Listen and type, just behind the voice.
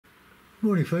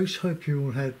Morning folks, hope you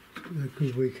all had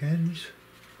good weekends.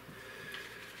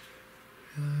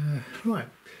 Right,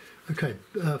 okay,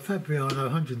 Fabriano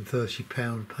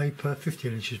 £130 paper,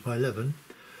 15 inches by 11.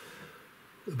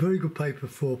 A very good paper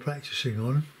for practising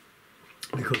on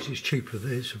because it's cheaper,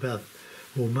 it's about,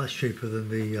 or much cheaper than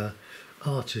the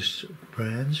artist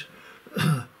brands.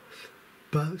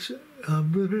 But with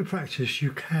a bit of practice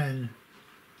you can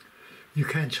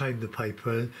tame the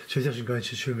paper so it doesn't go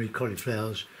into too many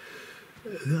cauliflowers.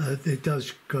 It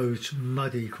does go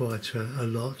muddy quite a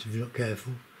lot if you're not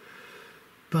careful,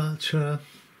 but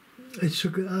it's a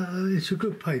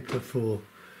good paper for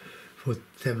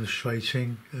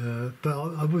demonstrating.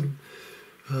 But I wouldn't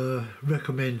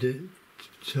recommend it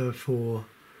for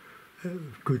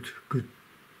good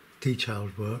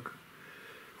detailed work.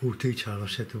 All detail. I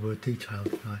said the word detailed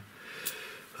tonight.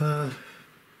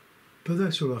 But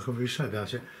that's all I can really say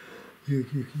about it. You'll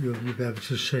be able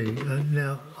to see.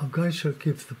 Now I'm going to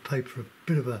give the paper a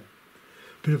bit of a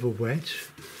wet.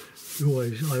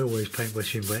 I always paint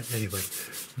wet in wet anyway,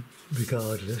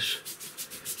 regardless.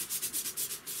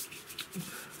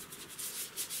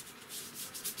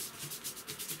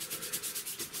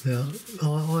 Now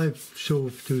I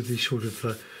sort of do this sort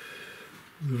of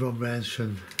Ron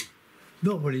Ranson,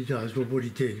 not what he does, but what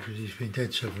he did, because he's been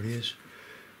dead several years.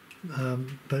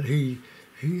 But he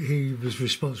was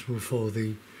responsible for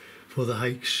the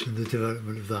hakes and the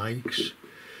development of the hakes.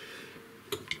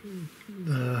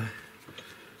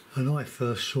 And I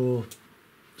first saw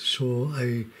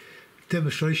a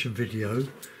demonstration video,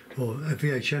 or a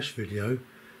VHS video,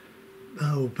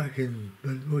 back in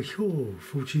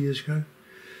 40 years ago.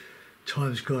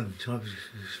 Time's gone. Time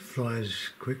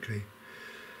flies quickly,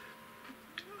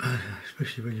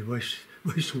 especially when you waste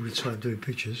all the time doing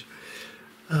pictures.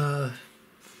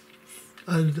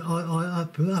 And I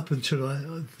up until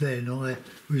then I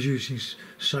was using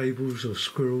sables or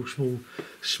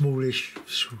smallish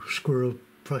squirrel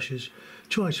brushes,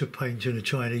 trying to paint in a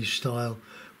Chinese style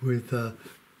with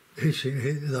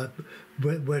hitting like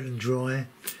wet and dry.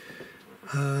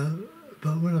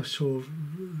 But when I saw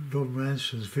Ron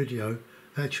Ranson's video,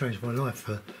 that changed my life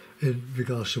in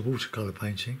regards to watercolour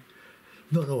painting.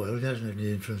 Not oil; it hasn't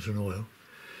any influence on oil.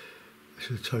 It's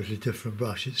a totally different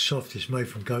brush. It's soft, it's made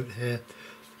from goat hair.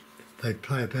 They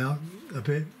play about a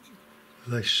bit,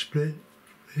 they split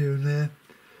here and there.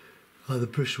 The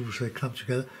bristles, they clump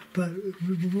together. But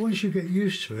once you get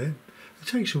used to it, it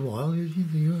takes a while. It's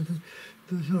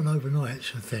not an overnight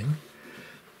thing.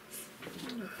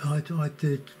 I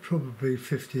did probably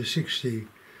 50 or 60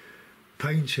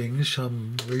 paintings,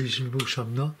 some reasonable,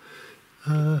 some not,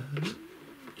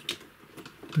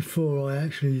 before I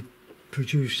actually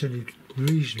produced any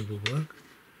reasonable work,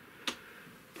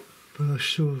 but I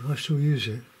still use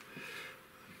it.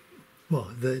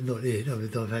 Well, they're not it. I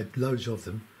mean, I've had loads of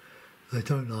them. They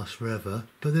don't last forever,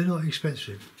 but they're not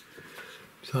expensive.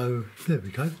 So there we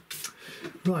go.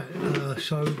 Right.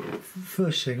 So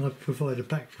first thing, I provide a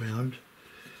background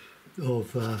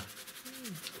of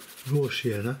raw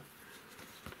sienna.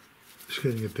 It's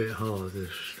getting a bit hard,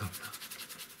 this stuff now.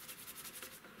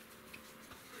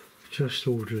 Just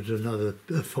ordered another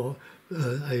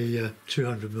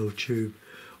 200ml tube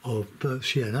of burnt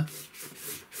sienna,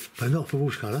 but not for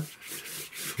watercolour,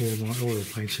 for my oil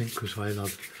painting, because I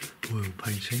love oil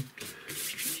painting.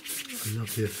 I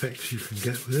love the effects you can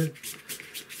get with it.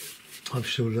 I'm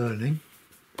still learning,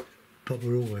 but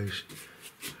we're always.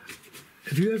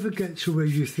 If you ever get to where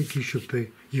you think you should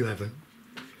be, you haven't.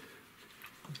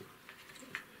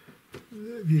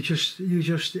 You just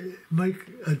make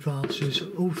advances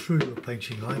all through your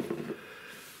painting life,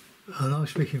 and I'm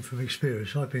speaking from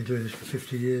experience. I've been doing this for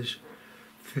 50 years.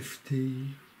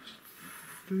 50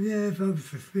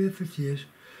 years.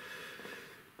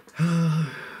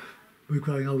 We're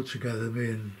growing old together,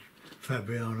 me and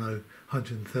Fabriano,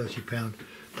 £130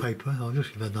 paper. I'll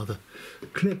just give another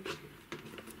clip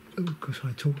because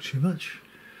I talk too much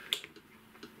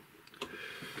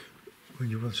when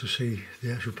you want to see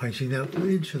the actual painting. Now,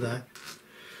 into that,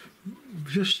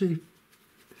 just the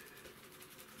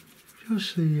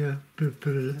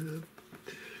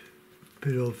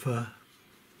bit of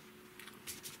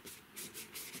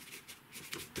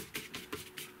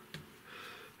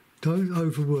don't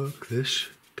overwork this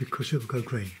because it'll go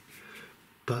green,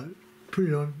 but put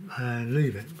it on and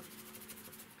leave it.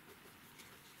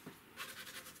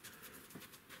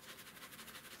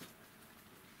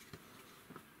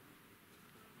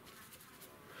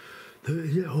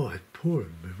 Oh, it's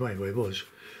pouring with rain where it was.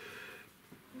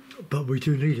 But we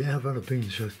do need it. Our run of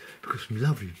beans have got some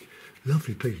lovely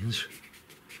beans.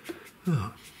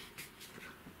 Oh.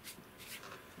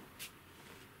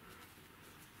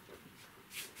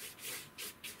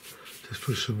 just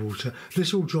put some water.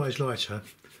 This all dries lighter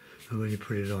than when you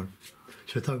put it on,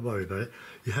 so don't worry about it.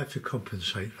 You have to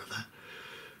compensate for that.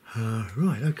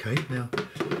 Right, okay, now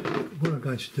what I'm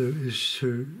going to do is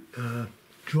to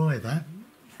dry that,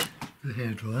 the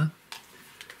hairdryer.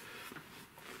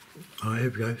 Alright, here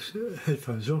we go.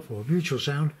 Headphones off, or mutual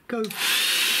sound, go!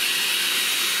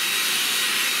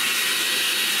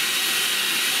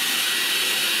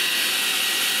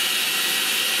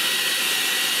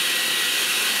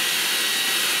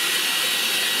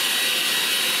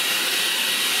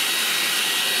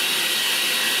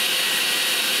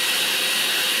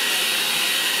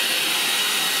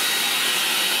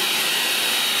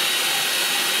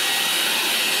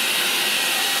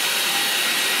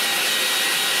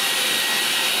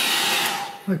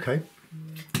 Okay,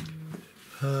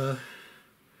 that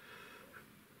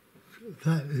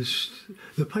is,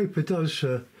 the paper does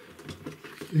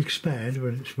expand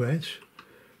when it's wet,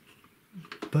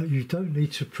 but you don't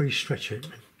need to pre-stretch it.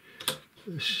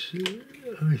 If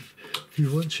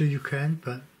you want to, you can,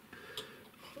 but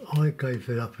I gave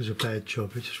it up as a bad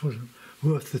job. It just wasn't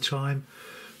worth the time.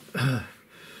 The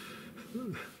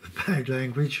bad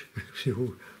language, see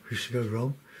what used to go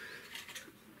wrong.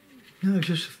 No,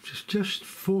 just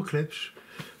 4 clips,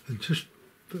 and just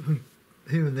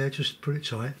here and there, just put it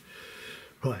tight.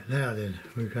 Right, now then,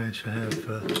 we're going to have,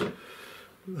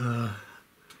 I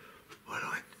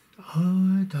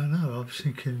don't know, I was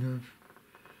thinking of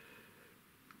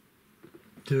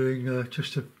doing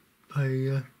just a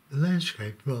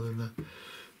landscape rather than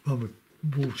one with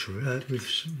water,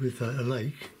 with a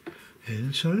lake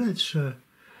in. So let's, right,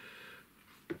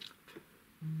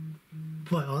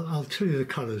 I'll tell you the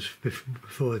colours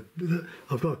before.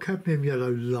 I've got a cadmium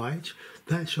yellow light.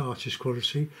 That's artist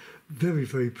quality. Very,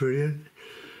 very brilliant.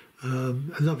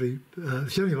 Lovely.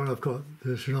 It's the only one I've got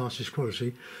that's an artist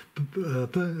quality.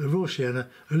 Raw sienna,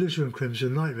 alizarin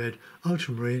crimson, light red,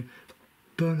 ultramarine,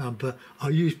 burnt umber. I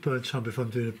use burnt umber if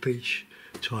I'm doing a beach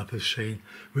type of scene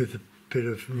with a bit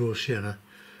of raw sienna.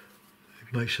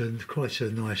 It makes quite a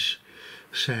nice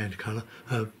sand colour.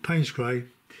 Payne's grey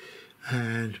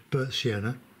and burnt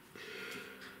sienna.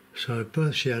 So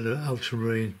burnt sienna,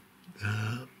 ultramarine,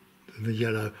 and the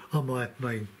yellow are my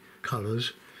main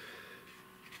colours.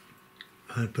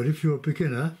 But if you're a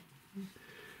beginner,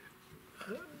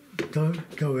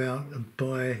 don't go out and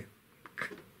buy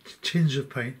tins of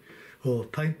paint or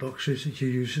paint boxes that you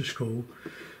use at school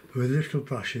with little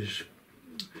brushes.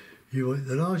 You want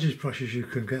the largest brushes you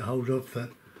can get hold of that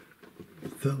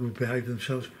will behave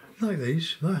themselves, like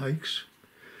these, like Hakes.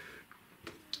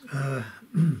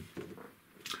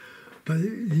 But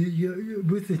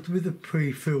with the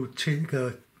pre-filled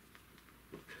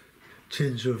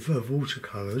tins of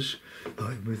watercolours,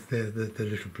 like with the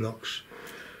little blocks,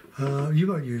 you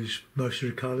won't use most of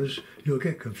the colours. You'll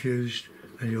get confused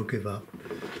and you'll give up.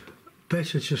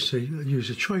 Better just to use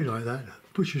a tray like that,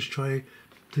 butcher's tray,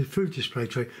 the food display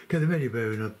tray. Get them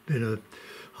anywhere in a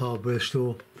hardware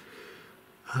store,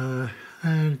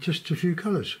 and just a few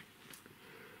colours.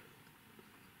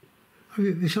 I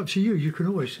mean, it's up to you. You can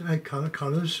always add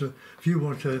colours if you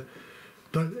want to,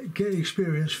 but get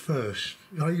experience first.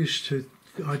 I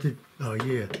did a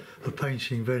year of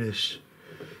painting Venice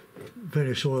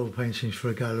oil paintings for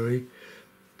a gallery.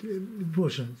 It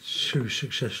wasn't too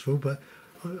successful, but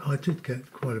I did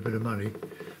get quite a bit of money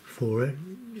for it.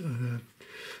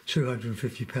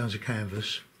 £250 a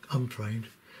canvas, unframed.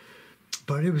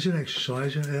 But it was an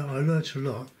exercise, and I learnt a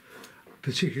lot,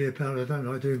 particularly about, I don't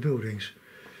like doing buildings.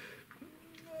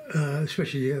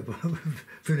 Especially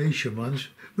Venetian ones.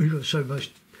 We've got so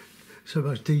much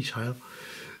detail.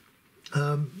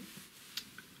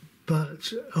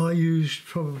 But I used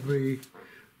probably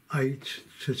 8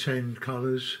 to 10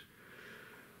 colours.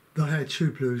 I had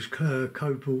 2 blues,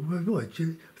 cobalt,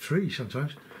 3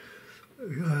 sometimes.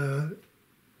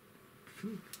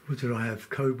 What did I have?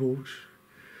 Cobalt.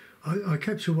 I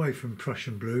kept away from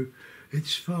Prussian blue.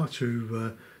 It's far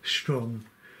too strong.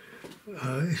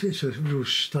 It's a real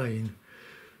stain.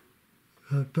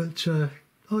 But I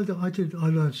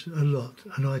learnt a lot,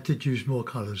 and I did use more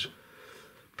colours.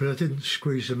 But I didn't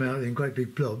squeeze them out in great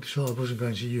big blobs, so I wasn't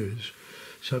going to use.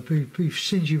 So be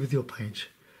stingy with your paint.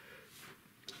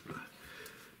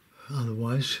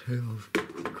 Otherwise, it'll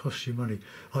cost you money.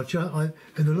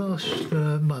 In the last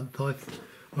month,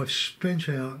 I've spent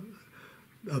out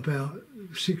about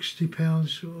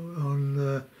 £60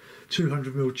 on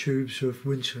 200ml tubes of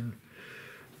Winton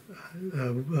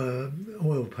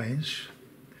oil paints.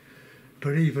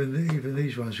 But even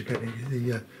these ones are getting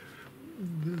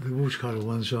the watercolour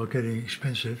ones are getting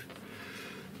expensive.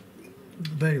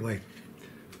 But anyway,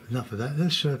 enough of that.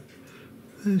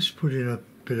 Let's put in a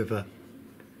bit of a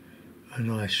a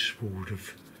nice sward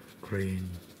of green.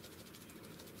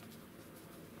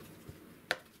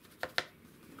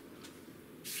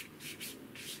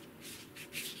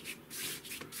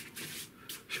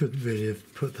 Shouldn't really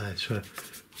have put that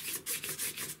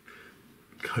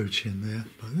coat in there,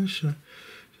 but let's just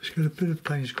get a bit of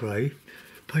Payne's grey.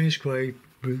 Payne's grey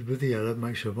with the yellow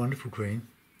makes a wonderful green.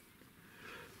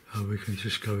 We can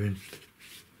just go in.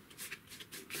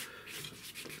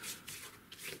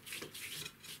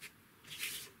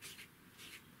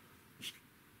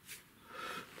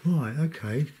 Right,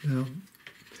 okay. Now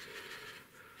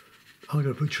I'm going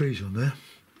to put trees on there.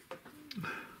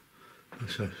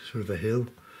 That's a sort of a hill.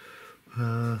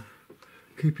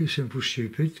 Keep it simple,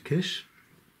 stupid, kiss.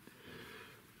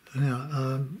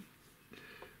 Now,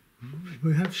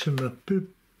 we have some bit of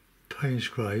Payne's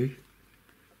grey,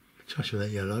 touch of that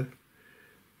yellow,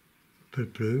 bit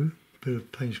of blue, bit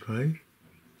of Payne's grey,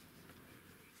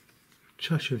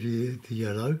 touch of the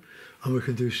yellow, and we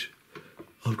can do.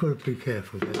 I've got to be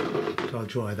careful there, so I'll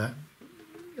dry that.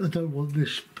 I don't want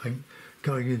this paint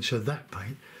going into that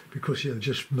paint because it'll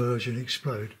just merge and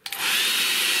explode.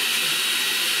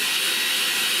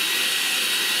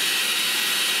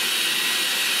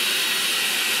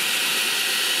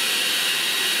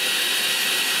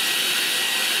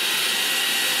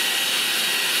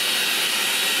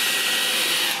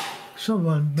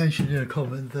 Someone mentioned in a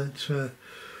comment that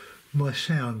my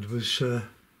sound was not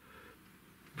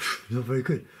very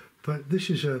good, but this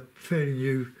is a fairly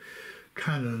new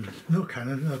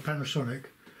Panasonic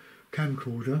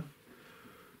camcorder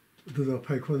that I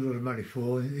paid quite a lot of money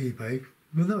for on eBay.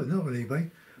 Well, no, not on eBay.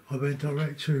 I went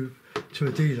direct to a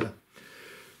dealer,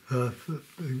 a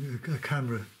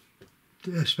camera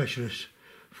specialist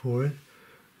for it.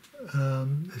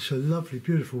 It's a lovely,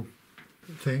 beautiful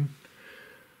thing.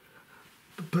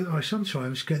 But I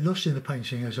sometimes get lost in the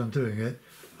painting as I'm doing it,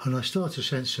 and I start a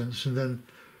sentence and then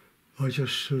I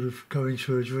just sort of go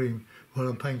into a dream while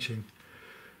I'm painting.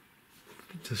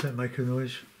 Does that make a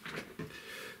noise?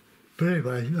 But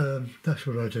anyway, that's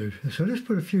what I do. So let's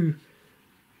put a few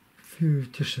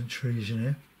distant trees in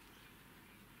here.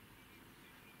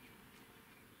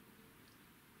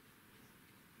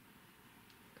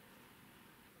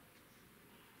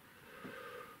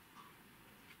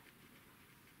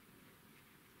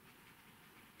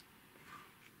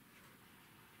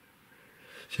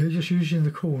 So you're just using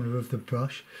the corner of the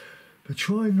brush, but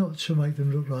try not to make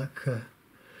them look like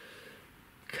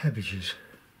cabbages,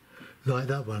 like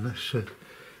that one. That's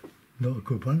not a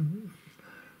good one.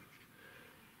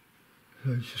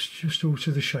 So just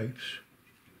alter the shapes.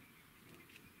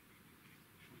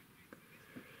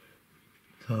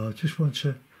 So I just want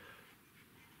to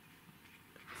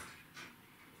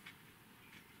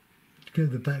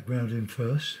get the background in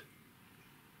first.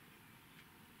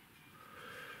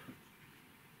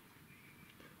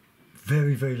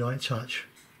 Very, very light touch,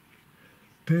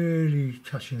 barely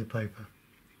touching the paper.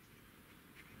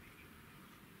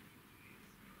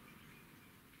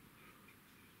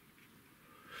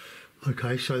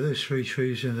 Okay, so there's 3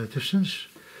 trees in the distance.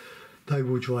 They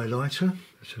will dry lighter.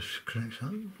 Let's just connect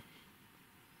that.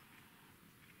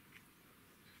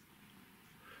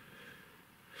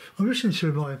 I'm listening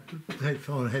to my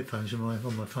headphones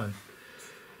on my phone,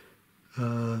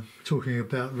 talking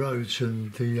about roads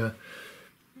and the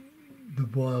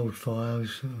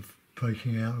wildfires sort of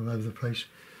breaking out all over the place.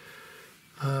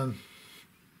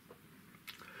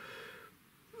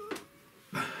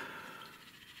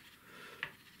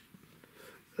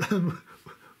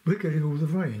 We're getting all the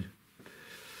rain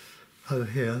over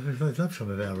here. They've had some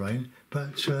of our rain,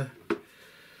 but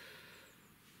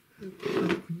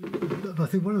I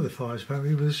think one of the fires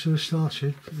apparently was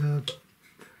started,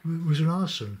 was an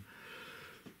arson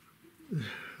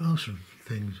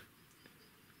things.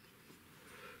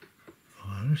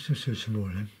 Right, let's just do some more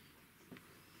then.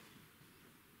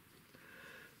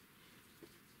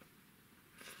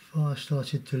 Fire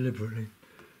started deliberately.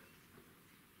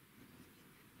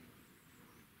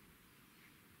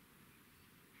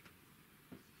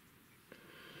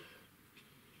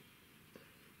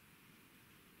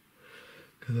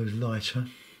 Get those lighter.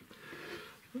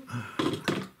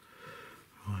 Right,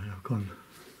 I've gone a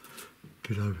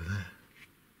bit over there.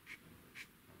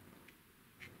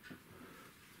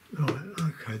 Right,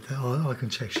 okay, I can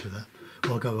texture that.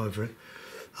 I'll go over it.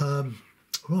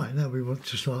 Right, now we want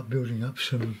to start building up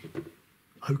some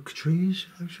oak trees.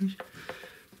 Nice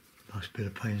bit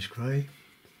of Payne's grey,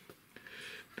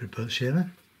 bit of burnt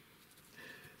sienna,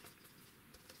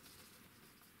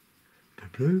 bit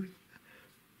of blue,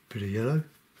 bit of yellow.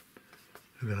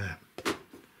 Look at that.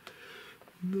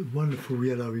 Wonderful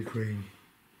yellowy green.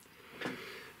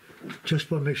 just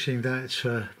by mixing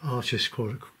that artist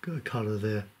colour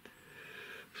there.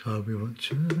 So we want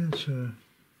to, let's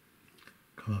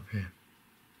come up here.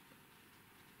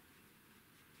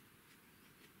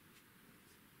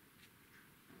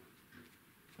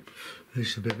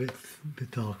 This is a bit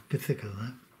dark, a bit thicker than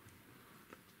that.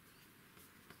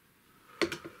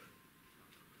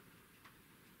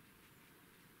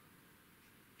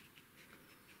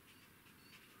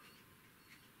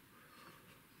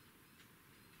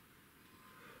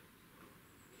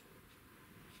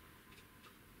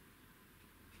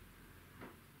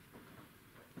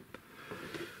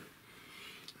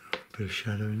 Bit of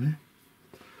shadow in there.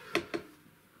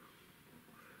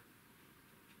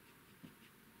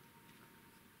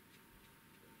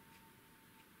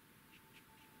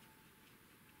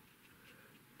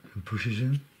 And pushes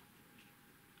in.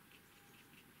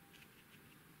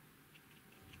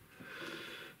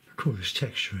 Of course, it's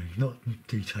texturing, not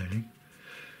detailing.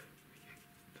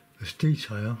 This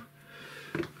detail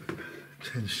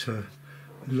tends to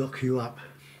lock you up,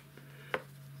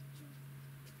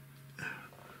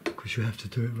 because you have to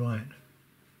do it right.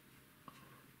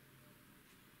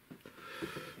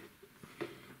 I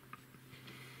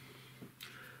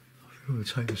think we'll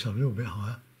take this up a little bit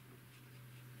higher.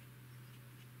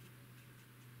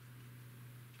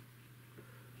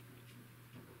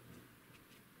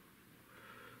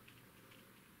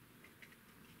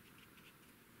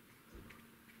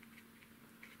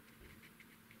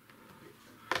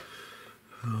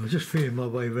 I'm just feeling my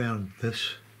way around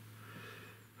this.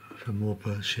 Some more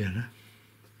burnt sienna.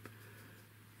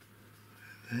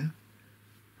 There.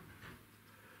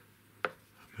 A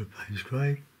bit of Payne's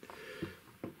grey.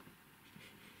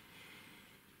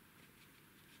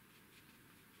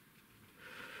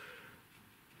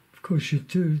 Of course, you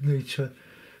do need to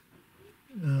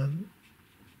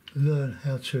learn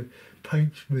how to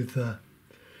paint with a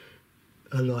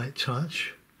light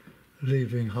touch,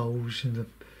 leaving holes in the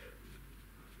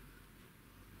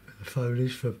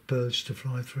foliage for birds to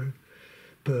fly through,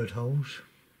 bird holes.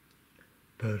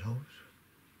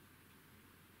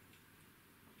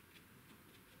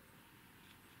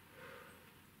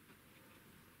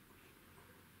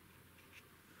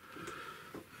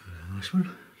 Nice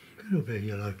one, a little bit of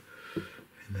yellow in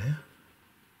there.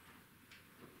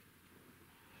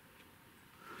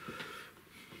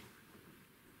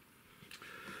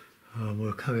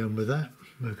 We'll carry on with that,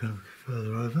 we'll go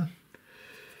further over.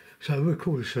 So we'll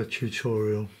call this a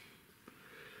tutorial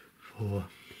for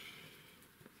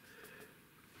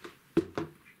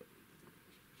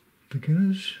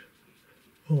beginners,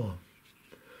 or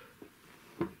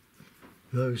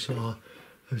those are,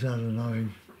 as Alan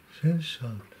Owen says,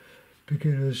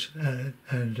 beginners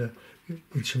and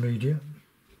intermediate.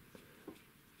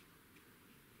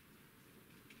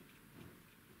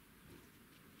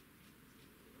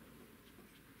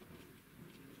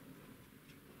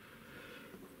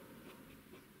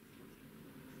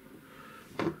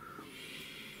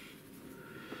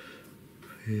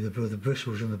 The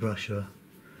bristles and the brush are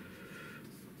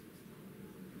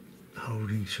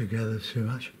holding together too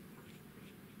much.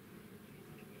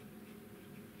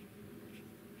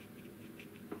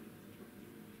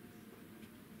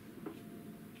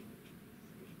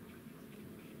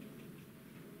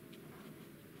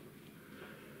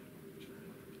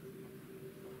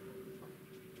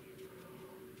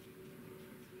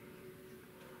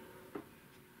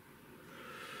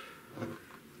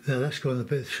 Now that's gone a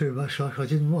bit too much like I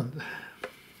didn't want.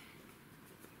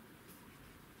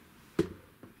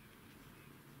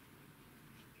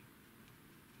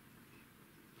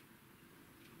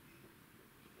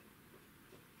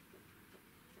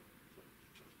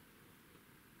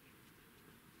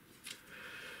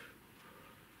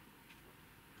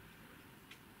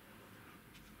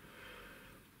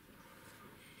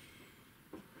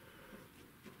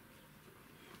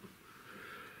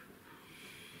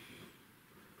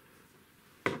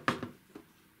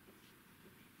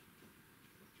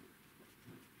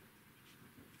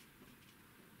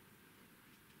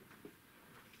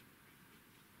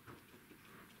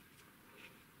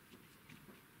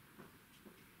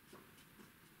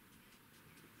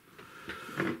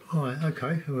 Alright,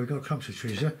 okay, we've got clumps of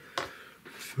trees there.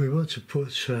 We want to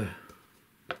put some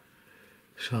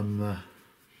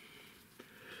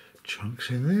trunks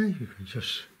in there. You can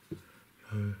just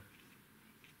go.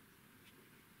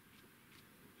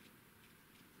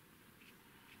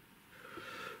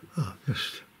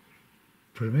 Just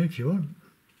put them in if you want.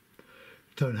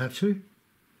 Don't have to.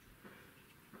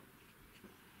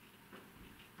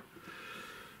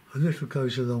 A little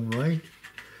goes a long way.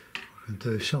 I can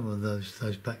do some of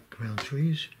those background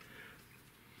trees.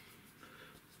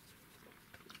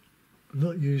 I'm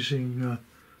not using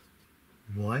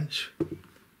white.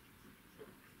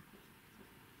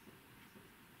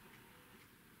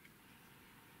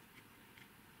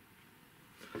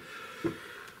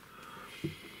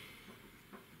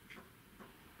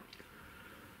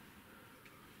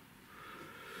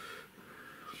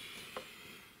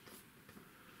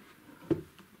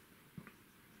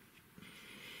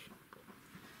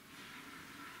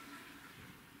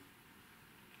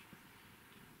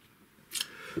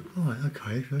 Right,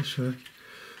 okay, let's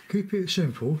keep it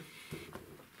simple,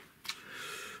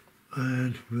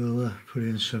 and we'll put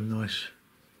in some nice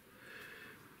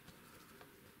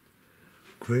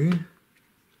green.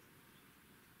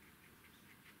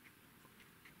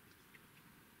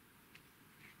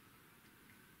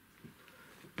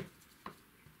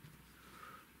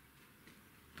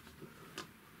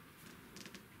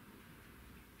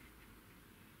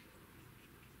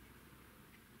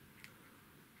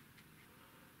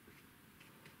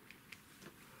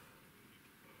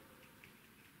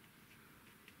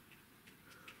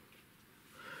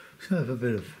 So have a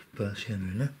bit of burnt sienna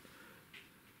in there.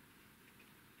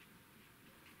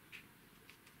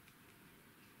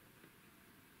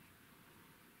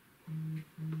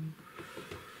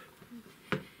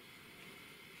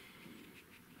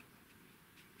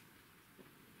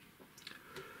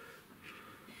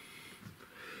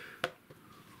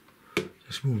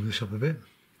 Just warm this up a bit.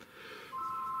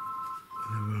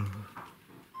 And then we'll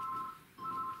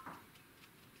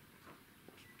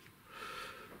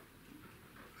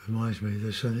reminds me,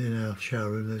 there's in our shower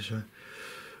room there's a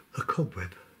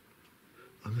cobweb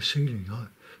on the ceiling I've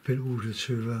been ordered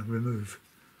to remove.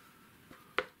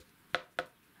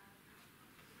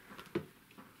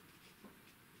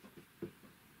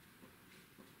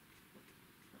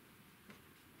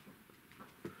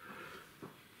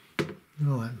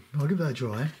 Right, I'll give that a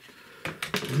dry.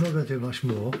 I'm not going to do much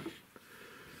more.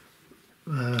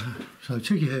 So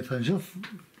take your headphones off,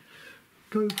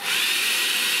 go.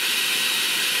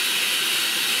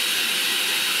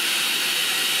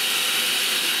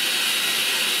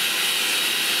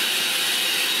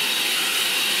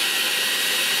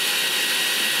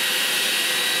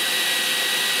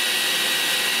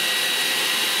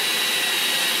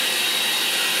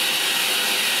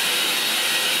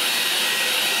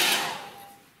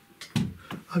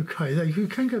 Okay, you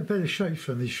can get better shapes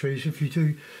from these trees if you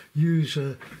do use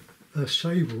a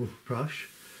sable brush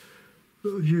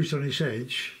used on its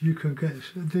edge. You can get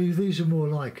these are more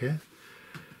like it.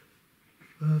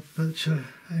 But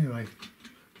anyway,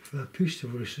 for a piece de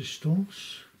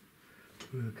resistance,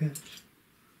 we'll get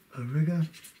a rigger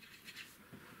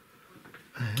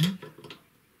and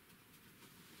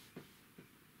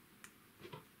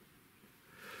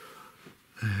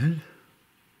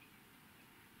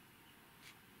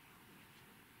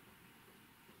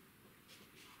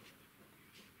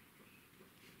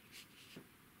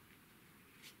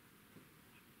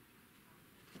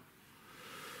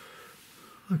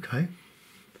okay,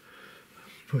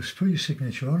 put your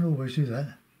signature on, always do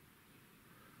that.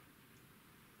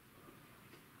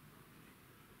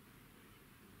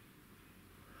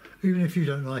 Even if you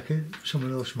don't like it,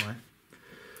 someone else might.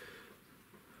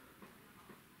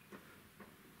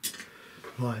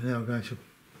 Right, now I'm going to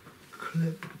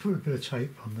put a bit of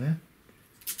tape on there.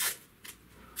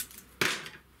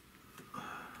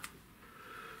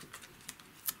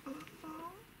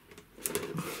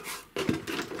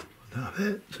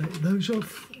 Take those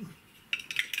off.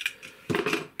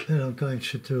 Then I'm going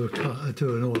to do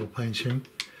an oil painting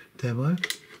demo.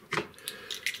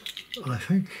 I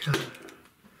think.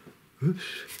 Oops.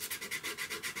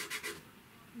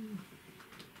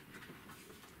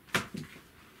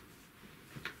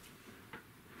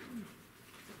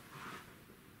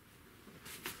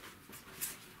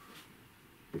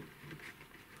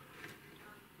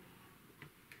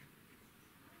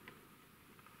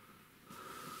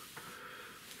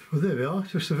 Well, there we are,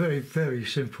 just a very, very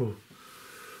simple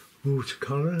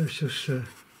watercolour. Let's just zoom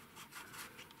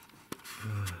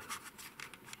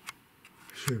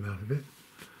out a bit.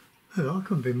 Oh, I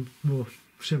couldn't be more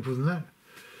simple than that.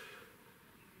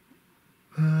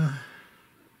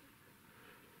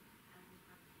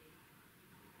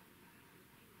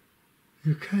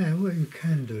 What you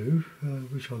can do,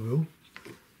 which I will,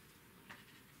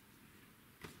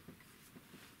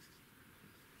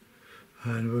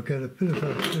 and we'll get a bit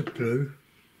of blue,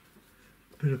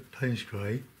 a bit of Payne's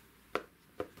grey,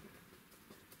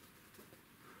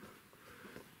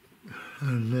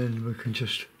 and then we can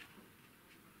just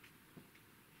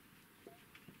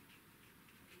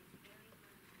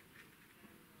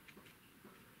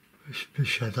a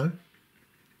shadow.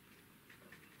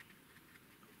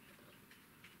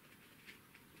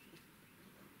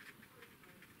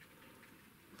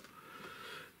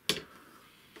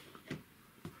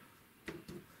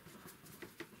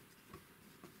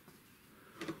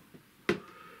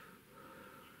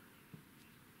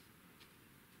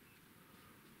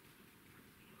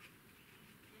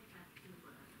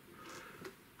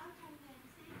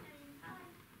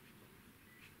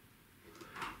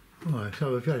 Right,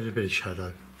 so we've added a bit of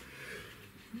shadow.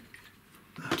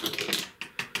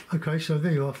 Okay, so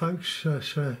there you are, folks.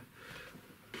 That's about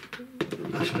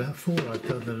 4 I've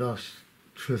done the last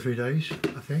 2 or 3 days,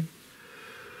 I think.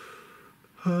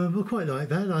 I quite like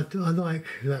that. I like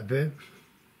that bit.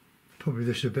 Probably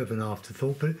this is a bit of an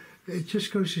afterthought, but it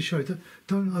just goes to show that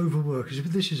don't overwork.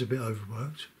 This is a bit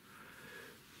overworked.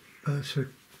 It's a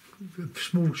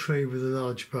small tree with a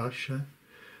large brush,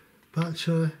 but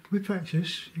with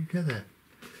practice you get there.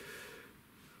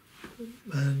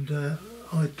 And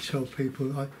I tell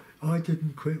people I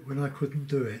didn't quit when I couldn't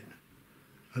do it.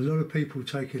 A lot of people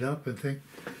take it up and think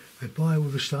they buy all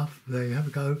the stuff, they have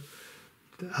a go,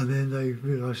 and then they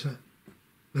realise that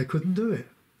they couldn't do it.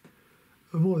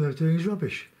 And what they're doing is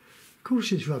rubbish. Of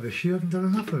course it's rubbish, you haven't done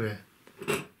enough of it.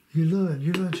 You learn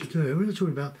to do it. We're not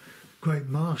talking about great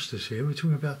masters here, we're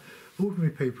talking about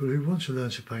ordinary people who want to learn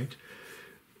to paint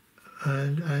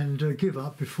and give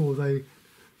up before they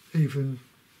even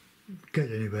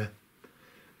get anywhere.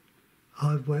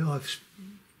 I've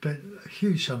spent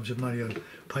huge sums of money on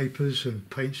papers and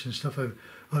paints and stuff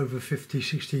over 50,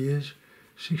 60 years.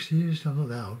 60 years? I'm not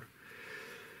that old.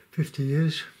 50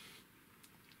 years.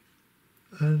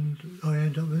 And I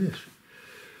end up with this.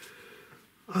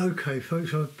 Okay,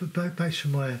 folks, back to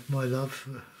my love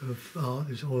of art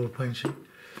is oil painting.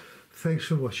 Thanks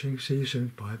for watching. See you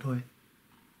soon. Bye-bye.